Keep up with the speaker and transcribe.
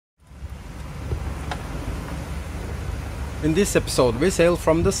In this episode we sail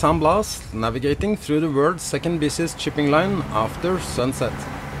from the San Blas, navigating through the world's second busiest shipping line after sunset.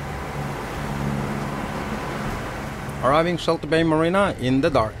 Arriving Shelter Bay Marina in the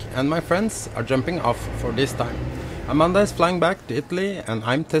dark, and my friends are jumping off for this time. Amanda is flying back to Italy and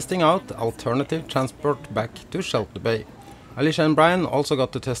I'm testing out alternative transport back to Shelter Bay. Alicia and Brian also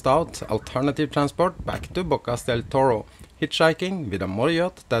got to test out alternative transport back to Bocas Del Toro, hitchhiking with a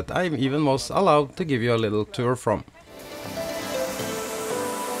yacht that I even was allowed to give you a little tour from.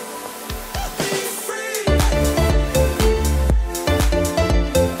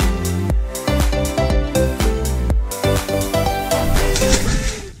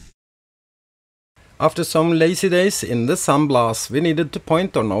 After some lazy days in the San Blas, we needed to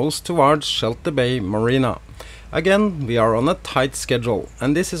point our nose towards Shelter Bay Marina. Again, we are on a tight schedule,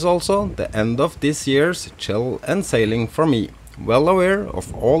 and this is also the end of this year's chill and sailing for me, well aware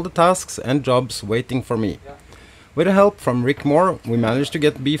of all the tasks and jobs waiting for me. With the help from Rick Moore, we managed to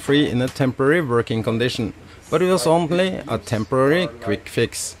get Be Free in a temporary working condition, but it was only a temporary quick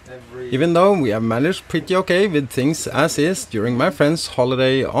fix. Even though we have managed pretty okay with things as is during my friend's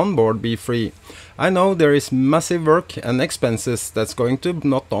holiday on board Be Free, I know there is massive work and expenses that's going to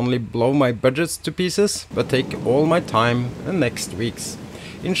not only blow my budgets to pieces, but take all my time and next weeks.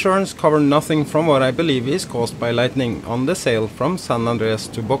 Insurance covers nothing from what I believe is caused by lightning on the sail from San Andreas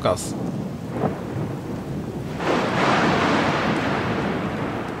to Bocas.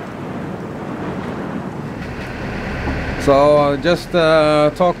 So I just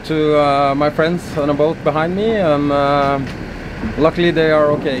talked to my friends on a boat behind me, and luckily they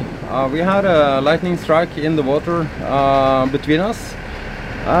are okay. We had a lightning strike in the water between us,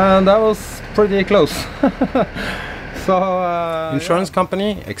 and that was pretty close. So insurance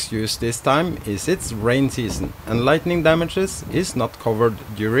company excuse this time is it's rain season, and lightning damages is not covered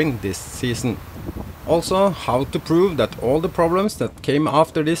during this season. Also, how to prove that all the problems that came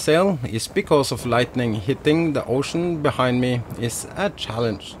after this sail is because of lightning hitting the ocean behind me is a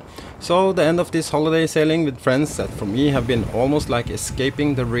challenge. So the end of this holiday sailing with friends that for me have been almost like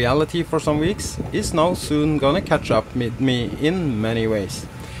escaping the reality for some weeks is now soon gonna catch up with me in many ways.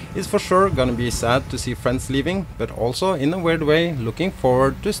 It's for sure gonna be sad to see friends leaving, but also in a weird way looking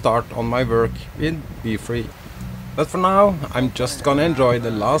forward to start on my work with Be Free. But for now, I'm just gonna enjoy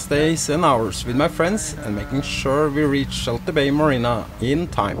the last days and hours with my friends and making sure we reach Shelter Bay Marina in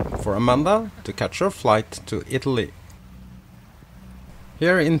time for Amanda to catch her flight to Italy.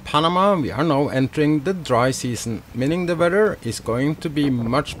 Here in Panama we are now entering the dry season, meaning the weather is going to be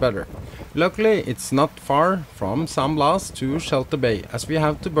much better. Luckily it's not far from San Blas to Shelter Bay, as we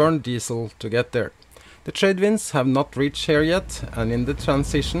have to burn diesel to get there. The trade winds have not reached here yet, and in the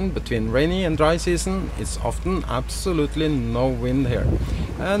transition between rainy and dry season it's often absolutely no wind here.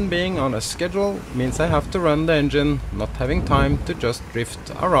 And being on a schedule means I have to run the engine, not having time to just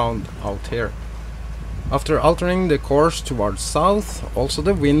drift around out here. After altering the course towards south, also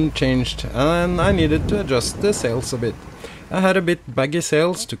the wind changed and I needed to adjust the sails a bit. I had a bit baggy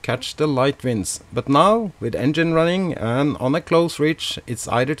sails to catch the light winds, but now, with engine running and on a close reach, it's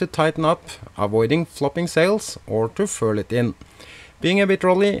either to tighten up, avoiding flopping sails, or to furl it in. Being a bit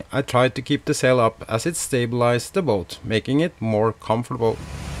rolly, I tried to keep the sail up as it stabilized the boat, making it more comfortable.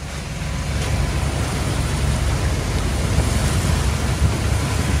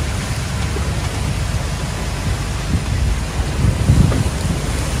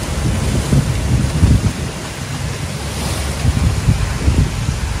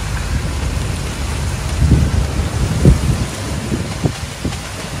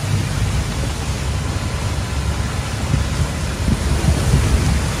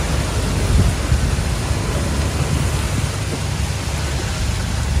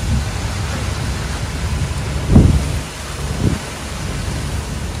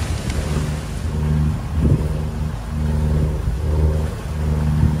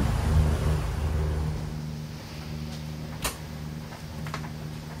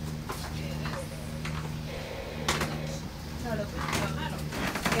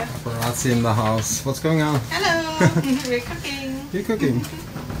 Paparazzi in the house. What's going on? Hello! We're cooking. You're cooking?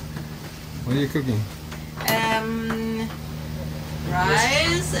 What are you cooking?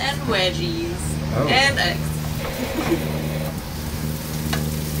 Rice and veggies. Oh. And eggs.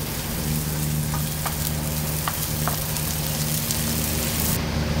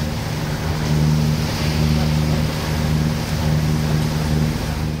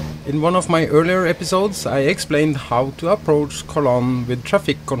 In one of my earlier episodes I explained how to approach Cologne with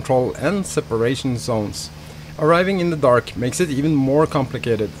traffic control and separation zones. Arriving in the dark makes it even more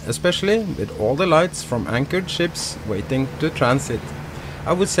complicated, especially with all the lights from anchored ships waiting to transit.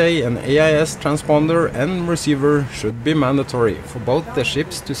 I would say an AIS transponder and receiver should be mandatory for both the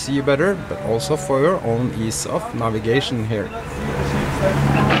ships to see better, but also for your own ease of navigation here.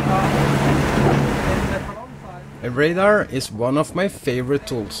 A radar is one of my favorite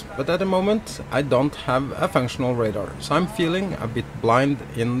tools, but at the moment I don't have a functional radar, so I'm feeling a bit blind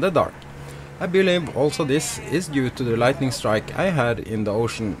in the dark. I believe also this is due to the lightning strike I had in the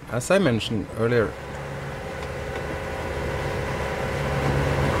ocean, as I mentioned earlier.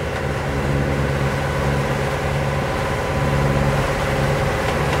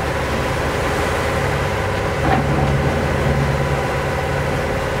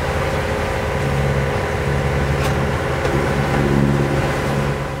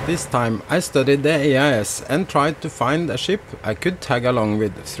 This time I studied the AIS and tried to find a ship I could tag along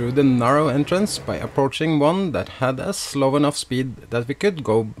with through the narrow entrance by approaching one that had a slow enough speed that we could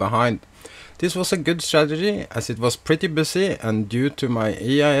go behind. This was a good strategy as it was pretty busy, and due to my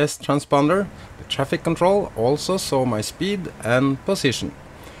AIS transponder, the traffic control also saw my speed and position.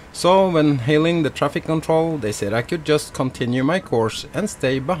 So when hailing the traffic control, they said I could just continue my course and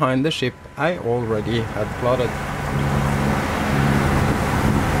stay behind the ship I already had plotted.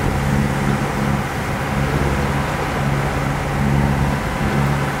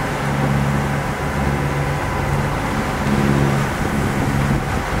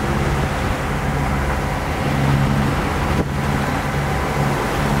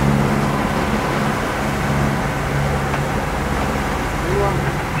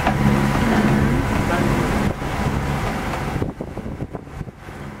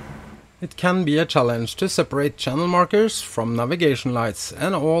 It can be a challenge to separate channel markers from navigation lights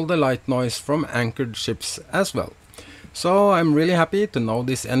and all the light noise from anchored ships as well. So I'm really happy to know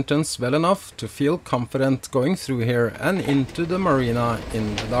this entrance well enough to feel confident going through here and into the marina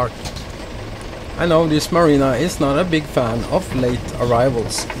in the dark. I know this marina is not a big fan of late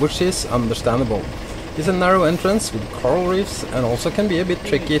arrivals, which is understandable. It's a narrow entrance with coral reefs and also can be a bit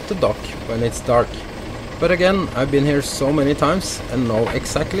tricky to dock when it's dark. But again, I've been here so many times and know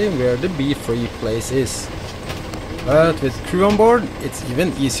exactly where the bee-free place is. But with crew on board, it's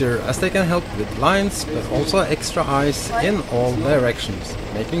even easier as they can help with lines, but also extra eyes in all directions,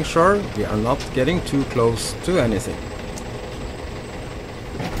 making sure we are not getting too close to anything.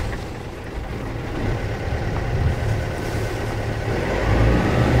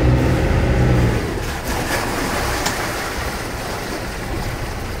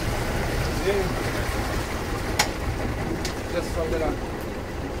 Just hold it up.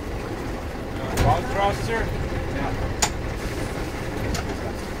 Ball thruster? Yeah.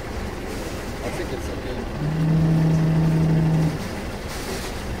 I think it's okay.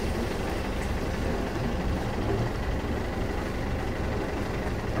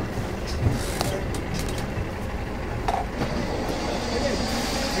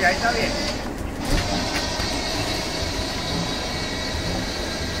 Sí, ahí está bien.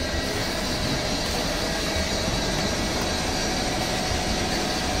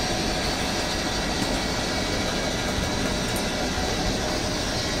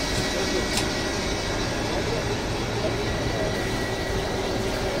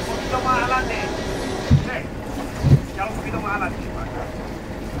 Más adelante. Sí. Ya un poquito más adelante.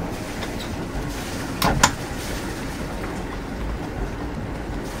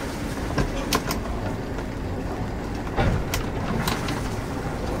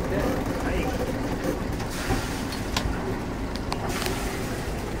 Ahí.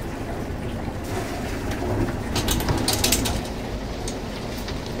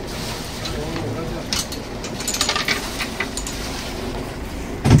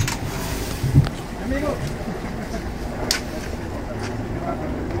 Amigo.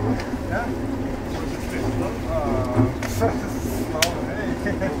 Yeah?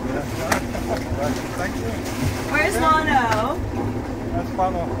 Thank you. Where's Mono? That's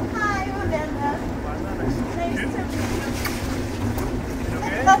Pano. Hi, Amanda. Nice to meet you.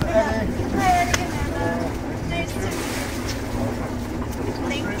 Okay? Hi, Eddie, Amanda. Nice to meet you.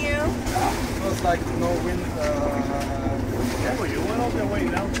 Thank you. It was like no wind. Yeah, well, you went all the way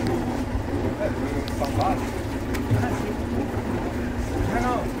down to San Blas.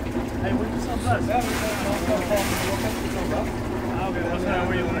 No. Hey, went to San Blas. Yeah, we went from Bocas to San Blas. Ah, okay, that's not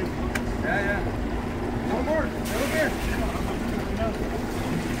where you went. Yeah. One more. Over here.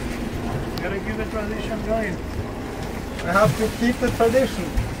 You gotta keep the tradition going. I have to keep the tradition.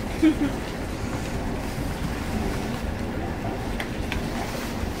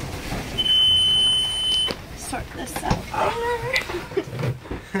 Sort this out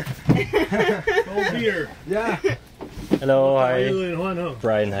there. Oh dear. Yeah. Hello, How are hi. you doing, Juan?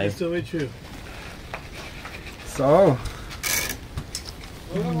 Brian, hi. Nice to meet you. So,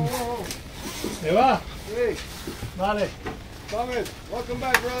 Eva. Hey, Vale. David, welcome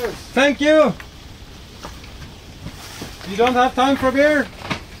back, brothers. Thank you! You don't have time for beer?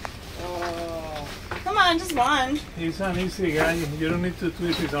 Come on, just one. He's an easy guy. You don't need to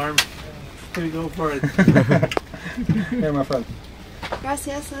twist his arm. Here you go for it. Here, my friend.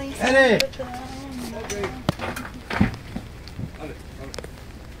 Gracias, Elisa. Eddie!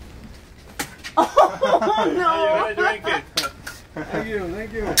 Oh, You gotta drink it. Thank you,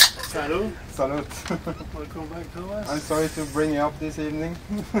 thank you. Salud. Salute. Welcome back, Thomas. I'm sorry to bring you up this evening.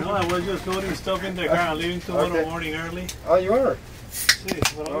 No, I was just loading stuff in the car. I'm leaving tomorrow Okay. morning early. Oh, you are? See,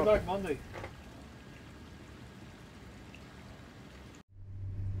 but I'll be back Monday.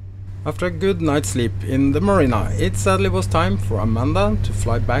 After a good night's sleep in the marina, it sadly was time for Amanda to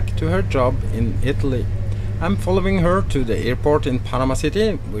fly back to her job in Italy. I'm following her to the airport in Panama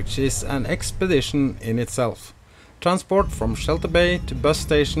City, which is an expedition in itself. Transport from Shelter Bay to bus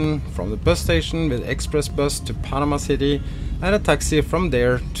station, from the bus station with express bus to Panama City, and a taxi from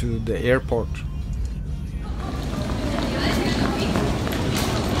there to the airport.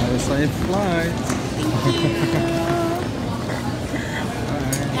 A safe flight!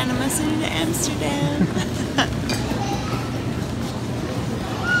 Panama City to Amsterdam.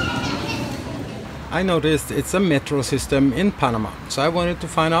 I noticed it's a metro system in Panama, so I wanted to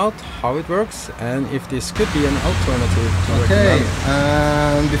find out how it works and if this could be an alternative to recommend.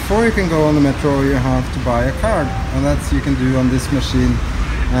 And before you can go on the metro, you have to buy a card, and that's you can do on this machine.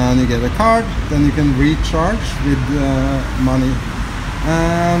 And you get a card, then you can recharge with money.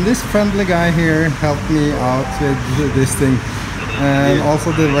 And this friendly guy here helped me out with this thing, and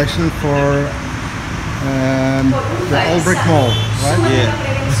also the direction for the Old Brick Mall, right? Yeah.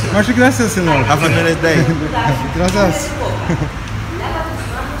 Muchas gracias, señor. Have a nice day. Gracias.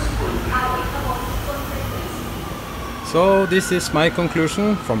 So this is my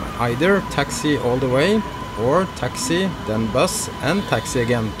conclusion from either taxi all the way or taxi, then bus and taxi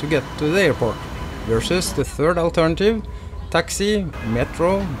again to get to the airport, versus the third alternative, taxi,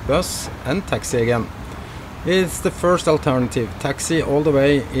 metro, bus and taxi again. It's the first alternative, taxi all the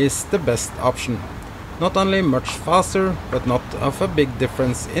way, is the best option. Not only much faster, but not of a big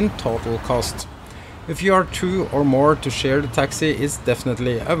difference in total cost. If you are two or more to share the taxi, it's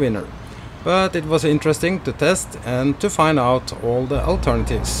definitely a winner. But it was interesting to test and to find out all the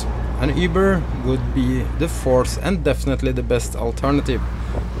alternatives. An Uber would be the fourth and definitely the best alternative.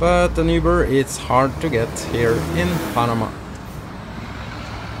 But an Uber it's hard to get here in Panama.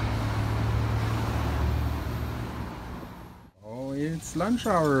 Oh, it's lunch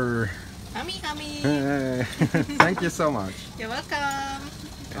hour. Hummy, hummy. Thank you so much. You're welcome.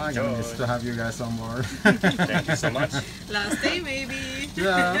 I'm gonna miss to have you guys on board. Thank you so much. Last day, maybe.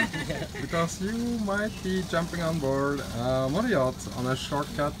 Yeah, because you might be jumping on board a motor yacht on a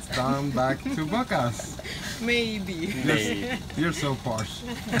shortcut down back to Bocas. Maybe. You're so posh.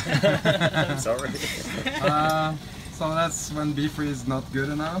 I'm sorry. So that's when B-Free is not good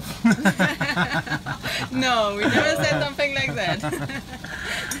enough. No, we never said something like that.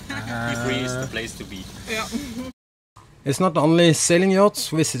 Be-Free is the place to be. Yeah. It's not only sailing yachts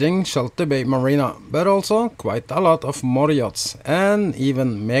visiting Shelter Bay Marina, but also quite a lot of motor yachts and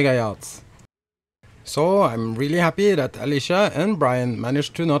even mega yachts. So I'm really happy that Alicia and Brian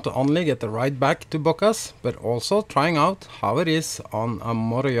managed to not only get the ride back to Bocas, but also trying out how it is on a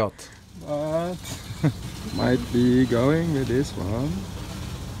motor yacht. But might be going with this one.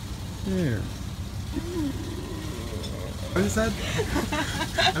 Here. What is that?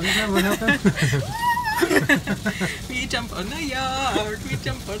 What happened? We jump on a yard, we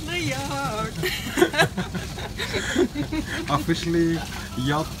jump on a yard. Officially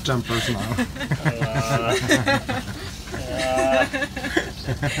yacht jumpers now.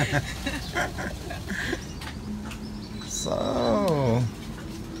 So,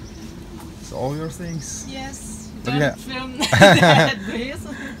 it's all your things. Yes, But don't yeah. film that, please.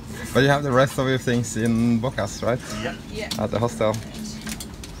 But you have the rest of your things in Bocas, right? Yeah. Yeah. At the hostel.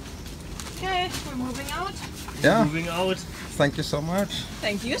 Okay, we're moving out. Yeah. Moving out. Thank you so much.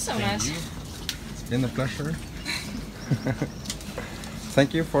 Thank you so much. It's been a pleasure.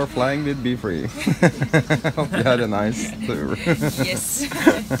 Thank you for flying with B-Free. Hope you had a nice tour. Yes.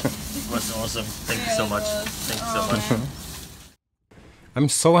 It was awesome. Thank you so much. Thank you so much. I'm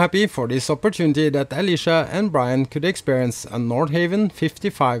so happy for this opportunity that Alicia and Brian could experience a Nordhaven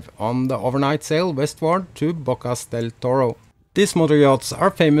 55 on the overnight sail westward to Bocas Del Toro. These motor yachts are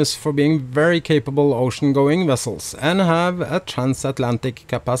famous for being very capable ocean-going vessels and have a transatlantic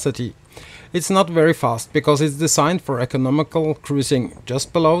capacity. It's not very fast because it's designed for economical cruising,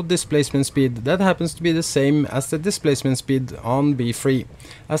 just below displacement speed that happens to be the same as the displacement speed on B-Free.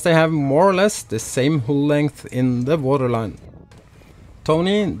 as they have more or less the same hull length in the waterline.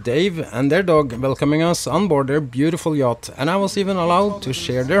 Tony, Dave and their dog welcoming us on board their beautiful yacht, and I was even allowed to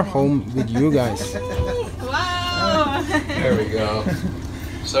share their home with you guys. Wow! There we go.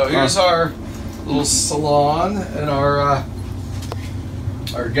 So here's our little salon and our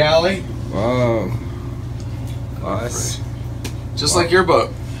galley. Wow. Nice. Just like your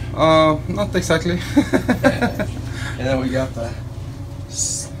boat. Not exactly. And then we got the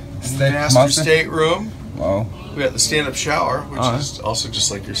master master. stateroom. Wow. We got the stand-up shower, which is also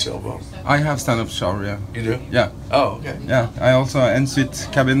just like your sailboat. I have stand-up shower, yeah. You do? Yeah. Oh, okay. Yeah. I also have an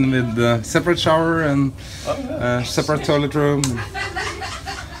SwT cabin with separate shower and separate toilet room.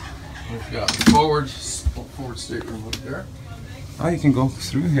 We've got forward stateroom up there. Oh, you can go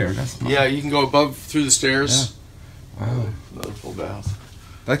through here. That's nice. Yeah, you can go above through the stairs. Yeah. Wow. Another full bath.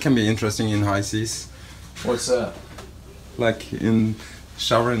 That can be interesting in high seas. What's that? Like in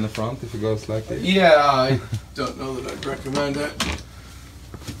shower in the front if it goes like this. Yeah, I don't know that I'd recommend it.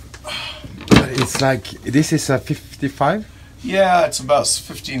 It's like, this is a 55? Yeah, it's about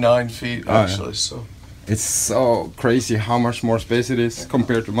 59 feet Oh, yeah. actually. So It's so crazy how much more space it is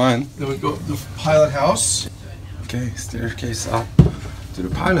compared to mine. then we go to the pilot house. Okay, staircase up to the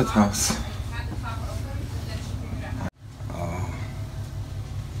pilot house.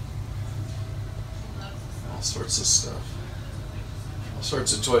 All sorts of stuff. All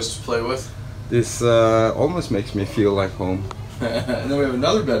sorts of toys to play with. This almost makes me feel like home. And then we have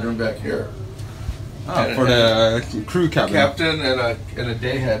another bedroom back here. For the crew cabin. Captain and a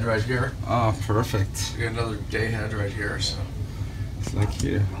day head right here. Ah, perfect. We got another day head right here. So It's like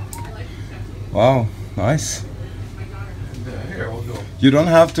here. Wow, nice. here we'll go. You don't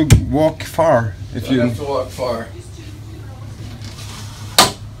have to walk far if Don't you. have to walk far.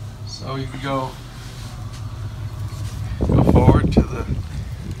 So you can go forward to the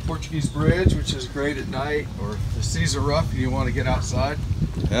Portuguese bridge, which is great at night, or if the seas are rough and you want to get outside.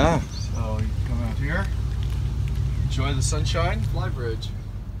 Yeah. So you can come out here, enjoy the sunshine, fly bridge.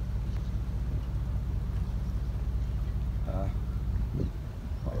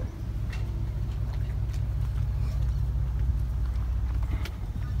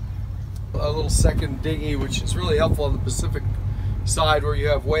 A little second dinghy, which is really helpful on the Pacific side where you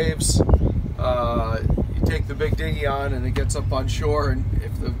have waves. You take the big dinghy on and it gets up on shore, and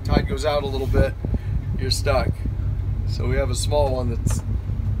if the tide goes out a little bit, you're stuck. So we have a small one that's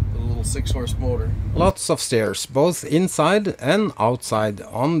a little 6-horse motor. Lots of stairs, both inside and outside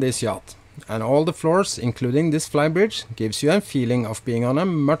on this yacht. And all the floors, including this flybridge, gives you a feeling of being on a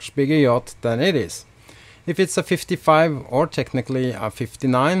much bigger yacht than it is. If it's a 55 or technically a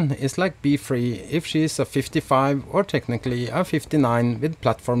 59, it's like B3 if she's a 55 or technically a 59 with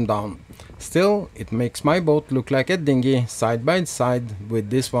platform down. Still, it makes my boat look like a dinghy side by side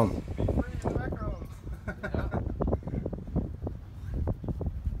with this one.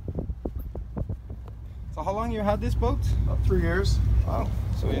 So how long you had this boat? About 3 years. Wow.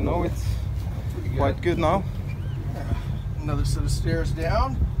 So you know it's quite good now. Another set of stairs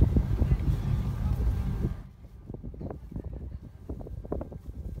down.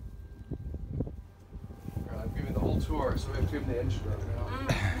 I'm giving the whole tour, so we have to give them the engine room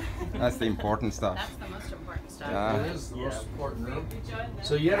now. That's the important stuff. That's the most important stuff. Yeah. It is the most important room.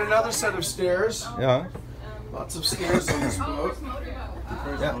 So yet another set of stairs. Yeah. Lots of stairs on this boat.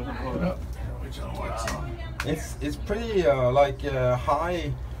 Yeah. Which I like on. It's pretty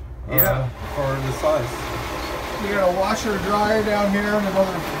high Yeah. for the size. We got a washer dryer down here and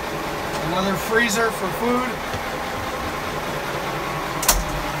another freezer for food.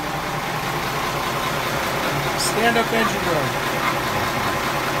 Stand-up engine room.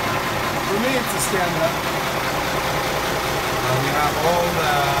 For me, it's a stand-up. We have all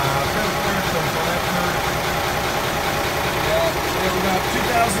the filters and collectors. Yeah, we got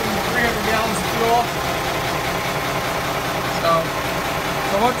 2,300 gallons of fuel.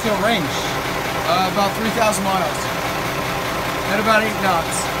 So what's your range? About 3,000 miles. At about 8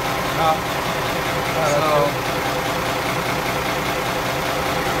 knots.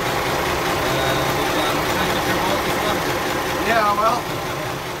 Yeah, well,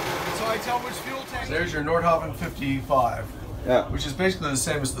 so I tell which fuel tank. There's your Nordhaven 55, Yeah. which is basically the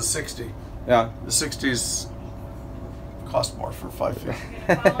same as the 60. Yeah. The 60s cost more for 5 feet.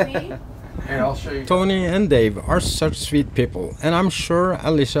 Follow me. Here, I'll show you. Tony and Dave are such sweet people, and I'm sure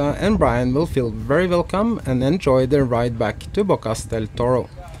Alicia and Brian will feel very welcome and enjoy their ride back to Bocas Del Toro.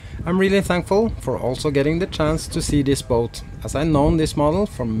 I'm really thankful for also getting the chance to see this boat, as I've known this model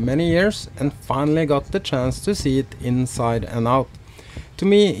for many years and finally got the chance to see it inside and out. To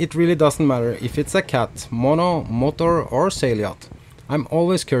me, it really doesn't matter if it's a cat, mono, motor or sail yacht. I'm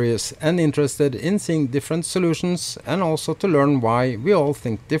always curious and interested in seeing different solutions and also to learn why we all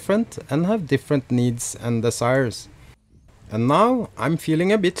think different and have different needs and desires. And now I'm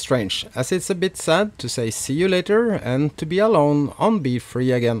feeling a bit strange, as it's a bit sad to say see you later and to be alone on Be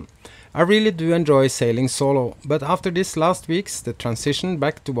Free again. I really do enjoy sailing solo, but after this last weeks the transition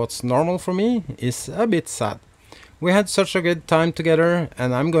back to what's normal for me is a bit sad. We had such a good time together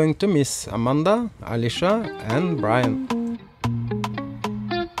and I'm going to miss Amanda, Alicia and Brian.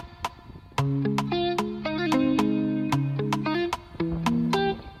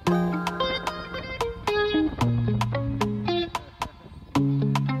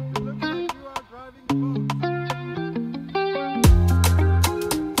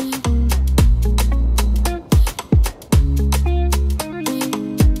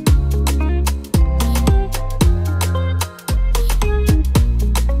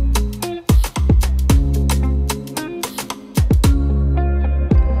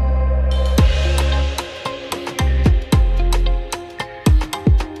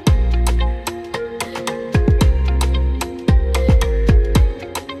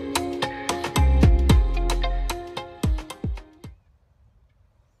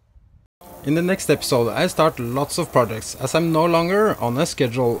 In the next episode I start lots of projects as I'm no longer on a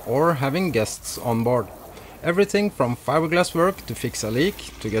schedule or having guests on board. Everything from fiberglass work to fix a leak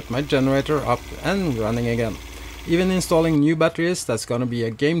to get my generator up and running again. Even installing new batteries, that's gonna be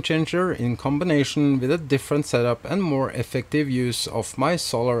a game changer in combination with a different setup and more effective use of my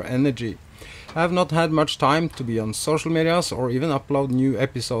solar energy. I have not had much time to be on social medias or even upload new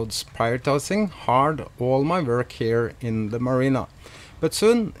episodes, prioritizing hard all my work here in the marina. But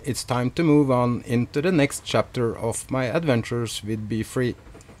soon it's time to move on into the next chapter of my adventures with Be Free.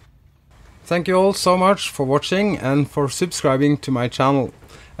 Thank you all so much for watching and for subscribing to my channel.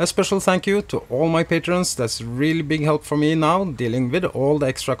 A special thank you to all my patrons, that's really big help for me now dealing with all the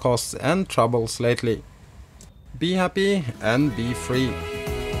extra costs and troubles lately. Be happy and be free.